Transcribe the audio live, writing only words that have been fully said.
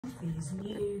these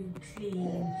new,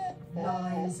 clean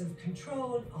lines of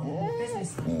control on a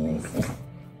business basis.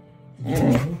 The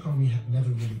global economy had never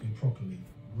really been properly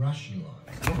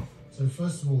rationalised. So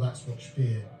first of all, that's what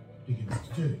Speer begins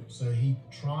to do. So he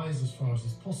tries as far as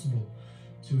is possible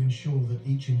to ensure that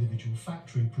each individual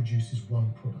factory produces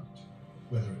one product,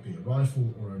 whether it be a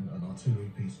rifle or an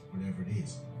artillery piece, whatever it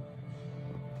is.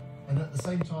 And at the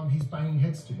same time, he's banging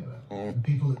heads together. And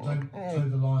people that don't toe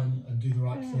the line and do the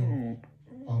right thing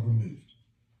are removed.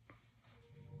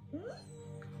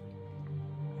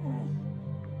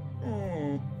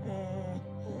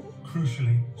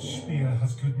 Crucially, Speer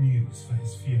has good news for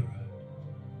his Führer.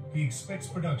 He expects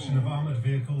production of armoured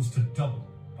vehicles to double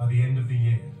by the end of the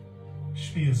year.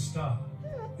 Speer's star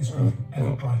is growing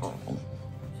ever brighter.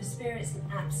 For Speer, it's an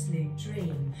absolute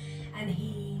dream, and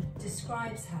he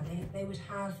describes how they would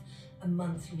have a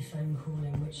monthly phone call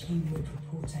in which he would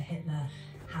report to Hitler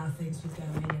how things were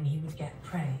going, and he would get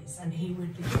praise, and he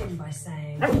would begin by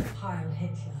saying Heil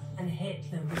Hitler, and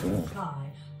Hitler would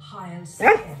reply Heil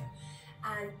Speer.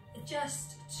 And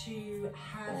just to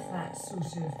have that sort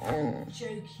of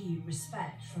jokey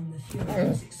respect from the Führer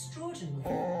was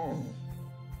extraordinary.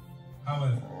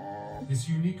 However, this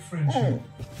unique friendship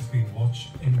is being watched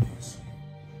enviously.